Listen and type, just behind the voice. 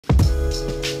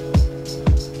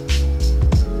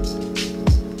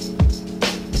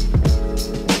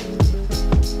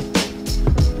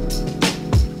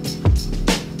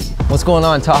What's going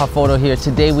on? Taha Photo here.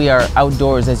 Today we are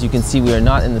outdoors. As you can see, we are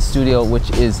not in the studio,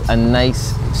 which is a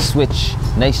nice switch,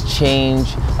 nice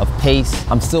change of pace.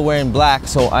 I'm still wearing black,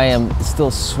 so I am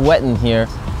still sweating here,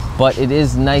 but it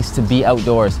is nice to be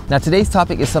outdoors. Now today's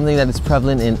topic is something that is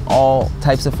prevalent in all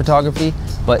types of photography,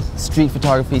 but street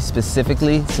photography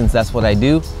specifically, since that's what I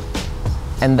do.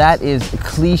 And that is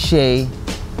cliché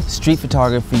street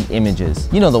photography images.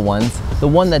 You know the ones. The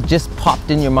one that just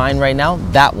popped in your mind right now,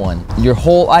 that one. Your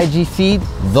whole IG feed,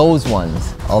 those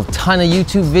ones. A ton of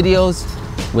YouTube videos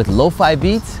with lo-fi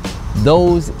beats,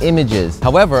 those images.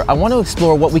 However, I want to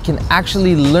explore what we can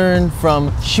actually learn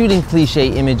from shooting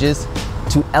cliché images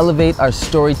to elevate our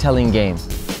storytelling game.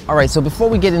 All right, so before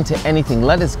we get into anything,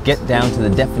 let us get down to the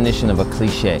definition of a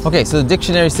cliché. Okay, so the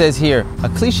dictionary says here, a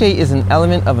cliché is an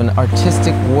element of an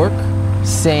artistic work,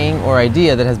 saying, or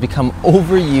idea that has become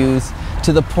overused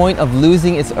to the point of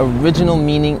losing its original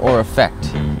meaning or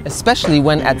effect, especially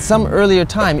when at some earlier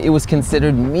time it was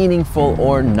considered meaningful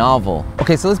or novel.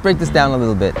 Okay, so let's break this down a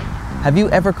little bit. Have you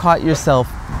ever caught yourself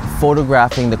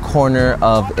photographing the corner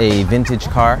of a vintage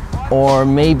car? Or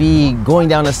maybe going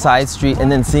down a side street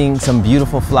and then seeing some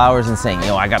beautiful flowers and saying,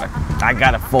 yo, I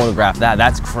gotta photograph that,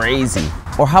 that's crazy.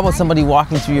 Or how about somebody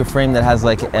walking through your frame that has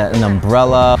like an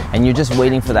umbrella and you're just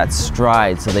waiting for that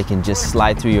stride so they can just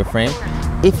slide through your frame?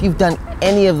 If you've done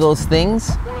any of those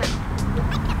things,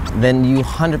 then you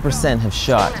 100% have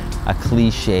shot a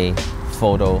cliché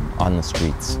photo on the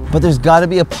streets. But there's gotta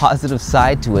be a positive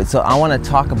side to it, so I wanna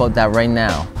talk about that right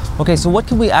now. Okay, so what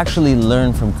can we actually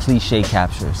learn from cliché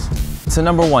captures? So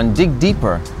number one, dig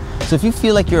deeper. So if you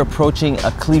feel like you're approaching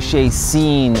a cliché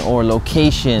scene or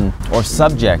location or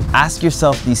subject, ask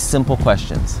yourself these simple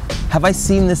questions. Have I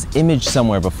seen this image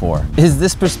somewhere before? Is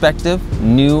this perspective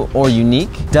new or unique?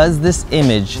 Does this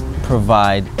image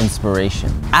provide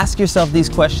inspiration? Ask yourself these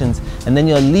questions and then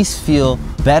you'll at least feel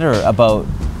better about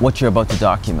what you're about to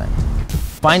document.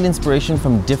 Find inspiration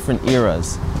from different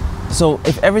eras. So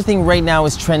if everything right now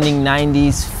is trending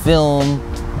 90s film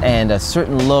and a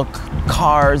certain look,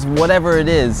 cars, whatever it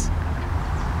is,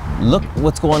 look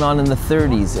what's going on in the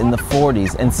 30s, in the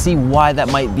 40s, and see why that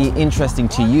might be interesting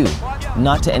to you,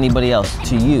 not to anybody else,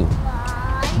 to you.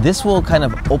 This will kind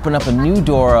of open up a new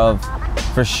door of,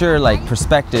 for sure, like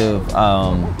perspective,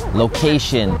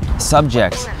 location,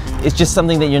 subjects. It's just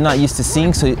something that you're not used to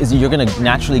seeing, so you're gonna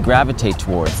naturally gravitate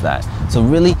towards that. So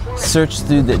really search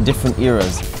through the different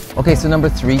eras. Okay, so number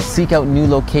three, seek out new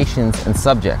locations and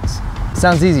subjects.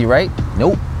 Sounds easy, right?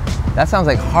 Nope. That sounds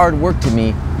like hard work to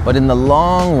me, but in the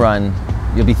long run,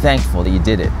 you'll be thankful that you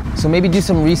did it. So maybe do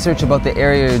some research about the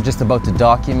area you're just about to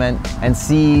document and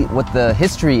see what the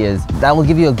history is. That will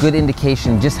give you a good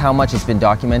indication just how much it's been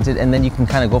documented, and then you can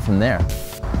kind of go from there.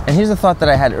 And here's a thought that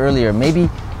I had earlier. Maybe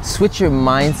switch your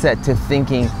mindset to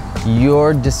thinking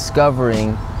you're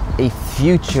discovering a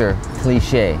future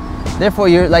cliché. Therefore,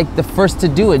 you're like the first to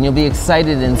do it and you'll be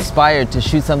excited and inspired to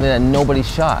shoot something that nobody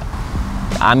shot.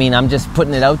 I mean, I'm just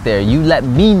putting it out there. You let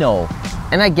me know.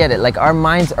 And I get it, like our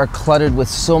minds are cluttered with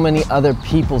so many other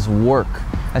people's work,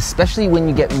 especially when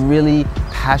you get really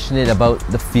passionate about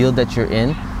the field that you're in.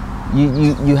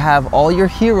 You have all your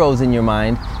heroes in your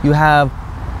mind. You have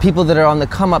people that are on the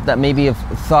come up that maybe have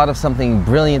thought of something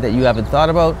brilliant that you haven't thought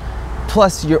about.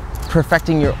 Plus you're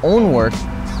perfecting your own work.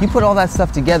 You put all that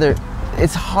stuff together,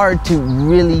 it's hard to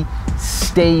really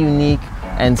stay unique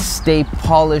and stay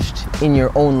polished in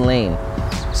your own lane.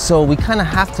 So we kind of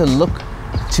have to look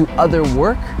to other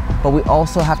work, but we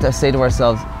also have to say to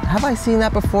ourselves, have I seen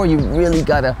that before? You really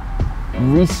gotta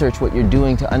research what you're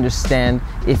doing to understand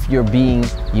if you're being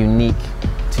unique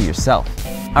to yourself.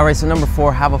 All right, so number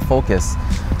four, have a focus.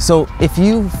 So if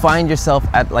you find yourself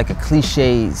at like a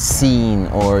cliché scene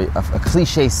or a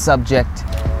cliché subject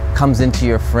comes into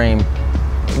your frame,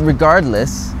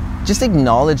 regardless, just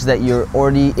acknowledge that you're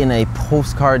already in a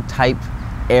postcard type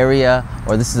area,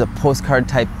 or this is a postcard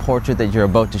type portrait that you're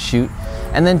about to shoot.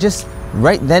 And then just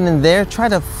right then and there, try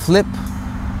to flip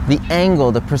the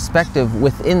angle, the perspective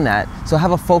within that. So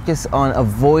have a focus on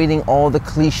avoiding all the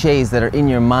cliches that are in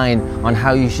your mind on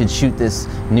how you should shoot this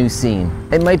new scene.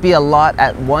 It might be a lot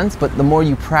at once, but the more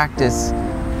you practice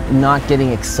not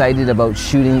getting excited about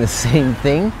shooting the same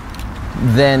thing,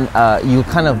 then you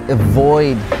kind of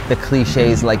avoid the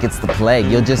cliches like it's the plague.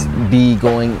 You'll just be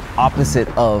going opposite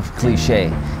of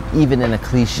cliche, even in a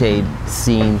cliched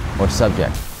scene or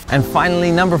subject. And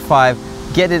finally, number five,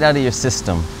 get it out of your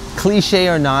system. Cliche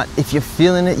or not, if you're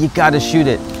feeling it, you gotta shoot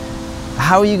it.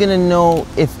 How are you gonna know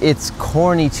if it's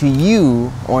corny to you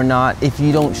or not if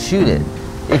you don't shoot it?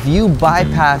 If you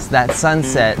bypass that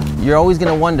sunset, you're always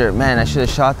gonna wonder, man, I should have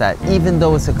shot that, even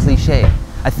though it's a cliche.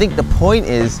 I think the point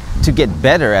is to get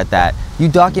better at that. You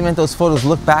document those photos,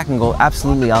 look back and go,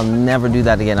 absolutely, I'll never do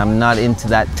that again. I'm not into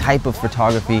that type of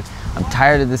photography. I'm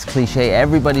tired of this cliche.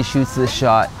 Everybody shoots this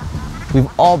shot. We've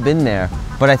all been there.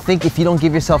 But I think if you don't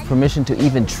give yourself permission to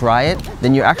even try it,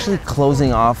 then you're actually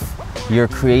closing off your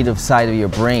creative side of your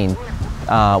brain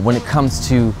when it comes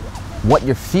to what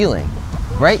you're feeling,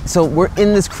 right? So we're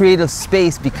in this creative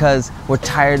space because we're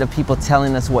tired of people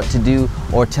telling us what to do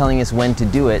or telling us when to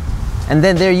do it. And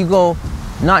then there you go,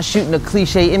 not shooting a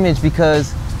cliche image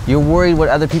because you're worried what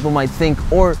other people might think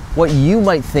or what you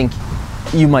might think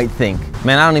you might think.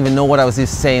 Man, I don't even know what I was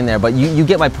just saying there, but you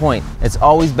get my point. It's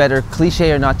always better,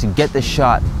 cliche or not, to get the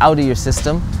shot out of your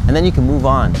system, and then you can move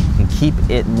on. You can keep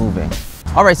it moving.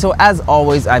 All right, so as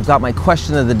always, I've got my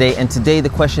question of the day, and today the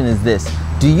question is this: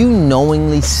 do you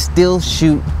knowingly still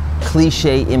shoot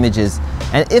cliche images?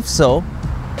 And if so,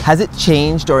 has it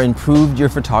changed or improved your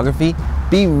photography?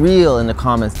 Be real in the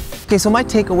comments. Okay, so my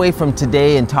takeaway from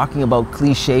today and talking about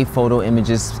cliche photo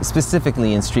images,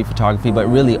 specifically in street photography, but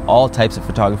really all types of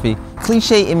photography,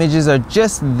 cliche images are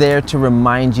just there to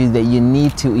remind you that you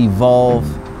need to evolve,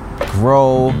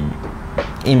 grow,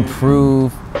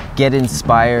 improve, get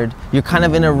inspired. You're kind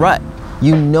of in a rut.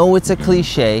 You know it's a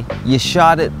cliche, you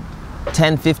shot it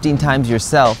 10, 15 times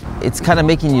yourself. It's kind of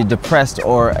making you depressed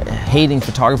or hating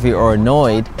photography or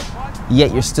annoyed,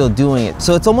 yet you're still doing it.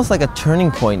 So it's almost like a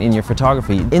turning point in your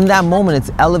photography. In that moment, it's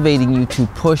elevating you to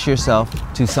push yourself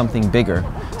to something bigger.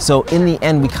 So in the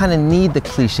end, we kind of need the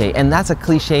cliche, and that's a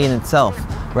cliche in itself,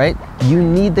 right? You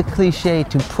need the cliche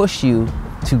to push you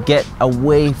to get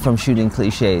away from shooting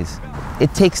cliches.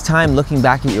 It takes time looking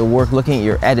back at your work, looking at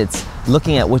your edits,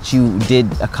 looking at what you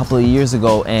did a couple of years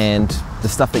ago and the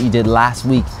stuff that you did last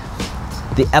week.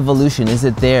 The evolution, is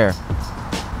it there?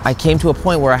 I came to a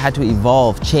point where I had to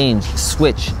evolve, change,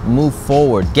 switch, move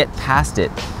forward, get past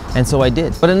it. And so I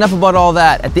did. But enough about all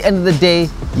that. At the end of the day,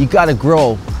 you gotta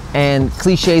grow, and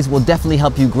cliches will definitely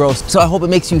help you grow. So I hope it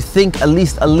makes you think at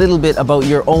least a little bit about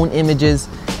your own images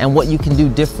and what you can do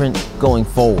different going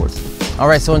forward. All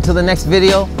right, so until the next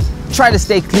video, try to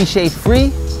stay cliche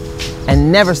free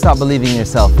and never stop believing in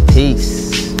yourself. Peace.